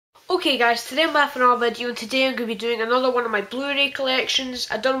Okay guys, today I'm back for another video, and today I'm going to be doing another one of my Blu-ray collections.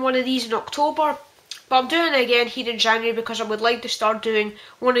 I've done one of these in October, but I'm doing it again here in January because I would like to start doing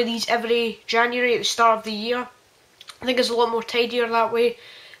one of these every January at the start of the year. I think it's a lot more tidier that way.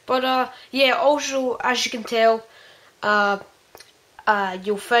 But yeah, also as you can tell,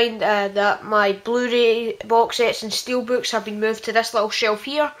 you'll find that my Blu-ray box sets and steelbooks have been moved to this little shelf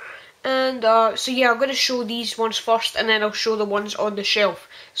here. And so yeah, I'm going to show these ones first, and then I'll show the ones on the shelf.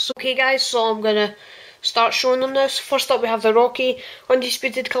 So okay guys, so I'm going to start showing them this. First up we have the Rocky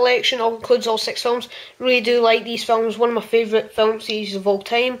Undisputed Collection. All includes all 6 films. Really do like these films, one of my favourite film series of all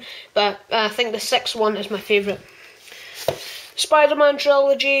time, but I think the 6th one is my favourite. Spider-Man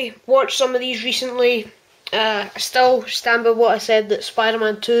trilogy, watched some of these recently. I still stand by what I said, that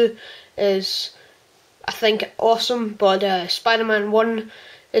Spider-Man 2 is, I think, awesome, but Spider-Man 1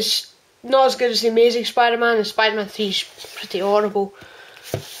 is not as good as the Amazing Spider-Man, and Spider-Man 3 is pretty horrible.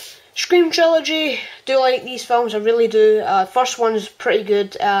 Scream trilogy, do like these films, I really do. First one's pretty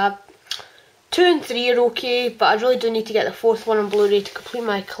good. 2 and 3 are okay, but I really do need to get the 4th one on Blu-ray to complete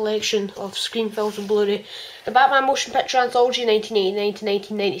my collection of Scream films on Blu-ray. The Batman Motion Picture Anthology 1989 to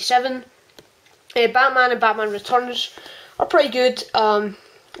 1997. Batman and Batman Returns are pretty good,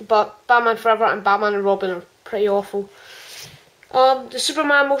 but Batman Forever and Batman and Robin are pretty awful. The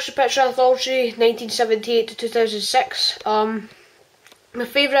Superman Motion Picture Anthology 1978 to 2006. My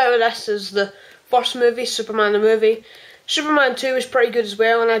favourite out of this is the first movie, Superman the movie. Superman 2 is pretty good as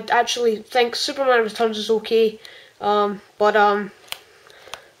well, and I actually think Superman Returns is okay. Yes,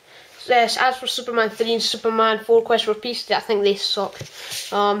 as for Superman 3 and Superman 4 Quest for Peace, I think they suck.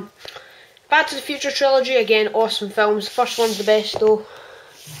 Back to the Future trilogy, again, awesome films. The first one's the best though.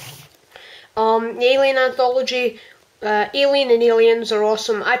 The Alien Anthology, Alien and Aliens are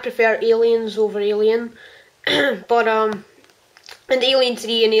awesome. I prefer Aliens over Alien, and Alien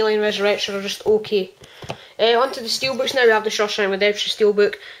 3 and Alien Resurrection are just okay. Onto the steelbooks now. We have the Shawshank Redemption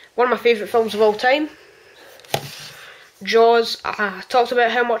steelbook, one of my favourite films of all time. Jaws, I talked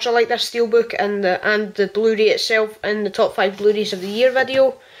about how much I like this steelbook and the Blu-ray itself in the top 5 Blu-rays of the year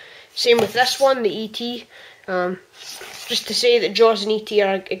video. Same with this one, the E.T. Just to say that Jaws and E.T.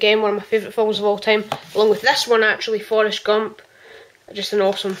 are again one of my favourite films of all time, along with this one actually, Forrest Gump. Just an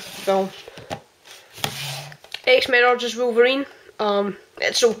awesome film. X-Men Origins Wolverine,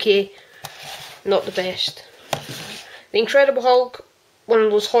 it's okay, not the best. The Incredible Hulk, one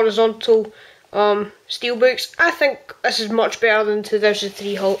of those horizontal steelbooks. I think this is much better than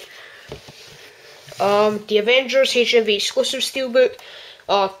 2003 Hulk. The Avengers HMV exclusive steelbook.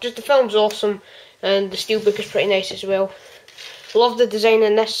 Just the film's awesome, and the steelbook is pretty nice as well. Love the design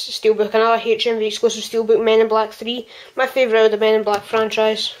in this steelbook. Another HMV exclusive steelbook, Men in Black 3. My favourite of the Men in Black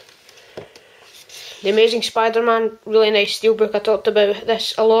franchise. The Amazing Spider-Man, really nice steelbook. I talked about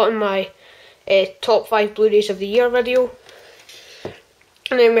this a lot in my top 5 Blu-rays of the year video.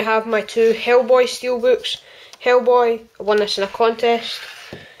 And then we have my 2 Hellboy steelbooks. Hellboy, I won this in a contest,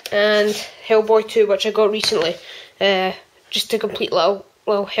 and Hellboy 2, which I got recently, just to complete little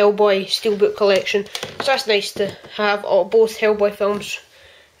Hellboy steelbook collection. So that's nice to have both Hellboy films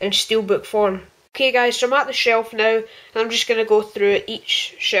in steelbook form. Okay guys, so I'm at the shelf now, and I'm just going to go through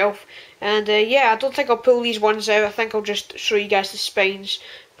each shelf. And yeah, I don't think I'll pull these ones out. I think I'll just show you guys the spines.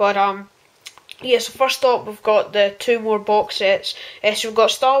 But yeah, so first up we've got the 2 more box sets. So we've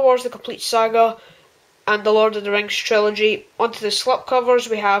got Star Wars The Complete Saga and the Lord of the Rings trilogy. Onto the slipcovers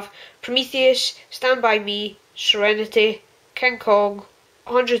we have Prometheus, Stand By Me, Serenity, King Kong,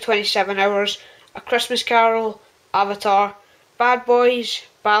 127 Hours, A Christmas Carol, Avatar, Bad Boys,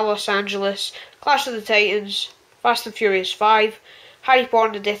 Battle Los Angeles, Clash of the Titans, Fast and Furious 5, Harry Potter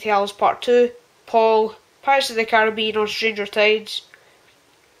and the Deathly Hallows Part 2, Paul, Pirates of the Caribbean on Stranger Tides,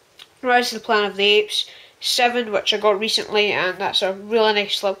 Rise of the Planet of the Apes, 7, which I got recently, and that's a really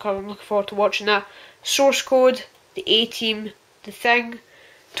nice slipcover. I'm looking forward to watching that. Source Code, The A-Team, The Thing,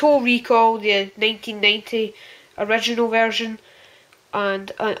 Total Recall, the 1990 original version,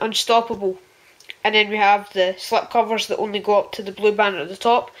 and Unstoppable. And then we have the slipcovers that only go up to the blue banner at the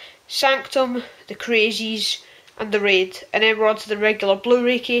top. Sanctum, The Crazies, and The Raid. And then we're on to the regular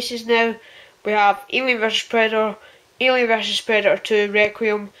Blu-ray cases now. We have Alien vs Predator, Alien vs Predator 2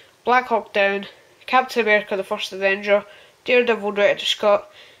 Requiem, Black Hawk Down, Captain America the First Avenger, Daredevil Director's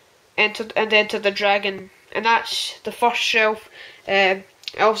Cut, and Enter the Dragon. And that's the first shelf. I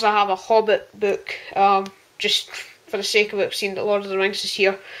also have a Hobbit book, just for the sake of it, I've seen that Lord of the Rings is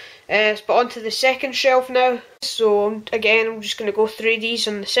here. But onto the second shelf now. So again, I'm just going to go through these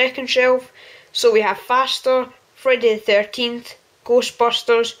on the second shelf. So we have Faster, Friday the 13th,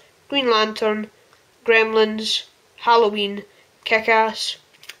 Ghostbusters, Green Lantern, Gremlins, Halloween, Kick-Ass,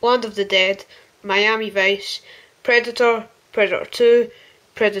 Land of the Dead, Miami Vice, Predator, Predator 2,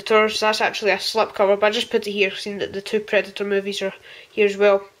 Predators. That's actually a slipcover, but I just put it here, seeing that the 2 Predator movies are here as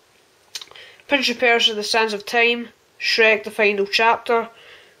well. Prince of Persia: The Sands of Time, Shrek: The Final Chapter,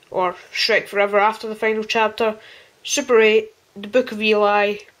 or Shrek Forever After the Final Chapter, Super 8, The Book of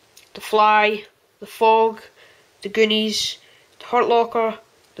Eli, The Fly, The Fog, The Goonies, The Hurt Locker,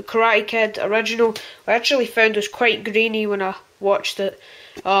 The Karate Kid original. I actually found it was quite grainy when I watched it.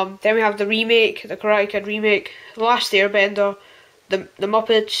 Then we have the remake, the Karate Kid remake, The Last Airbender, the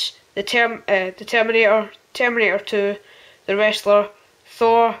Muppets, the Terminator, Terminator 2, The Wrestler,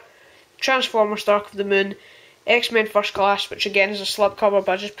 Thor, Transformers: Dark of the Moon, X-Men First Class, which again is a slipcover,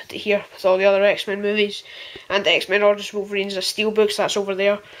 but I just put it here with all the other X-Men movies, and X-Men Origins Wolverine is a steelbook, so that's over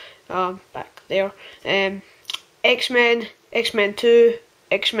there, back there. X-Men, X-Men 2,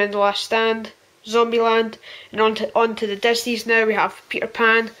 X-Men The Last Stand, Zombieland, and on to the Disneys now. We have Peter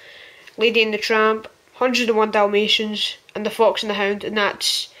Pan, Lady and the Tramp, 101 Dalmatians, and The Fox and the Hound, and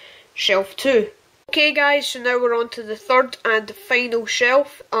that's shelf 2. Okay guys, so now we're on to the third and final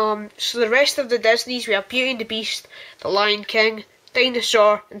shelf. So the rest of the Disneys, we have Beauty and the Beast, The Lion King,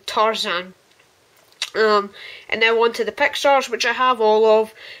 Dinosaur, and Tarzan. And now on to the Pixars, which I have all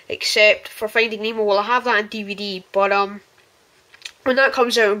of, except for Finding Nemo. Well, I have that on DVD, but when that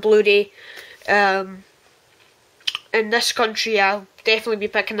comes out on Blu-ray, in this country, I'll definitely be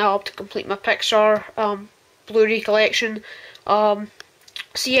picking that up to complete my Pixar Blu-ray collection.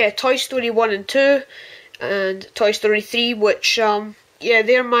 So yeah, Toy Story 1 and 2, and Toy Story 3, which, yeah,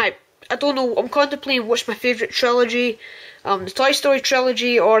 they're my, I don't know, I'm contemplating what's my favourite trilogy, the Toy Story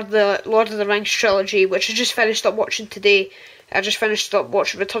trilogy or the Lord of the Rings trilogy, which I just finished up watching today. I just finished up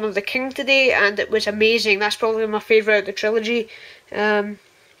watching Return of the King today, and it was amazing. That's probably my favourite of the trilogy. So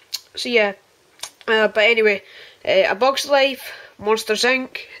yeah, but anyway, A Bug's Life, Monsters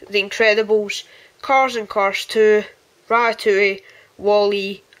Inc., The Incredibles, Cars and Cars 2, Ratatouille,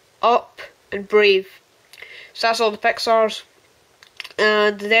 Wall-E, Up, and Brave. So that's all the Pixars.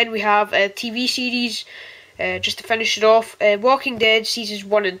 And then we have a TV series, just to finish it off, Walking Dead Seasons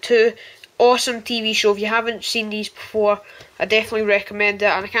 1 and 2. Awesome TV show. If you haven't seen these before, I definitely recommend it,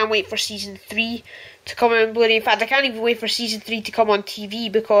 and I can't wait for Season 3 to come out on Blu-ray. In fact, I can't even wait for Season 3 to come on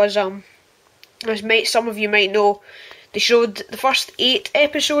TV, because, as some of you might know, they showed the first 8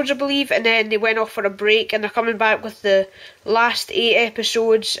 episodes, I believe, and then they went off for a break, and they're coming back with the last 8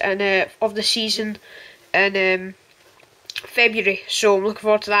 episodes of the season in February. So I'm looking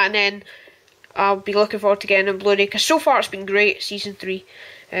forward to that, and then I'll be looking forward to getting on Blu-ray, because so far it's been great, Season 3.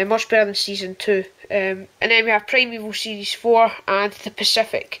 Much better than Season 2. And then we have Primeval Series 4 and The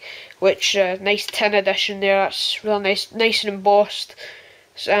Pacific, which, nice tin edition there, that's really nice and embossed.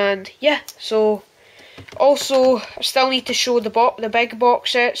 And yeah, so also I still need to show the big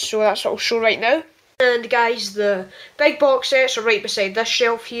box sets, so that's what I'll show right now. And guys, the big box sets are right beside this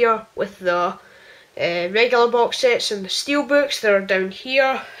shelf here, with the regular box sets and the steelbooks. They're down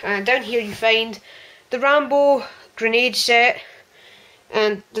here, and down here you find the Rambo grenade set,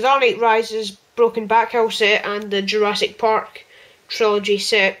 and the Dark Knight Rises Broken Back Hill set, and the Jurassic Park trilogy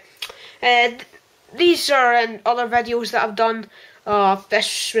set. These are in other videos that I've done.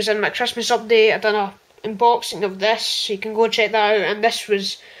 This was in my Christmas update. I've done a unboxing of this, so you can go check that out. And this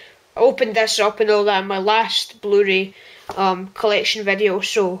was, I opened this up and all that in my last Blu-ray collection video.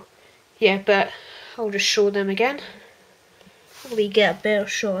 So yeah, but I'll just show them again. Hopefully get a better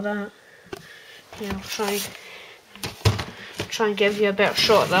shot of that. Yeah, I'll try and give you a better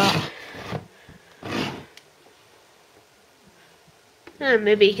shot of that. And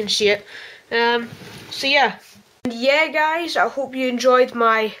maybe you can see it. So yeah. And yeah guys, I hope you enjoyed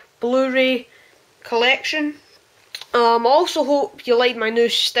my Blu-ray collection. I also hope you like my new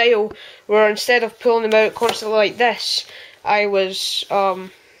style, where instead of pulling them out constantly like this, I was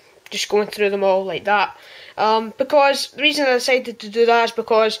just going through them all like that. Because the reason I decided to do that is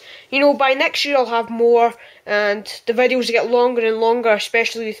because, you know, by next year I'll have more, and the videos get longer and longer,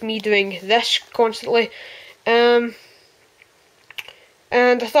 especially with me doing this constantly. And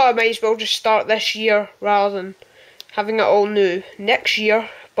I thought I might as well just start this year rather than having it all new next year.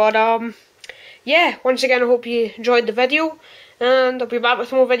 But yeah, once again I hope you enjoyed the video, and I'll be back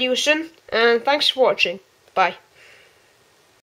with more videos soon, and thanks for watching. Bye.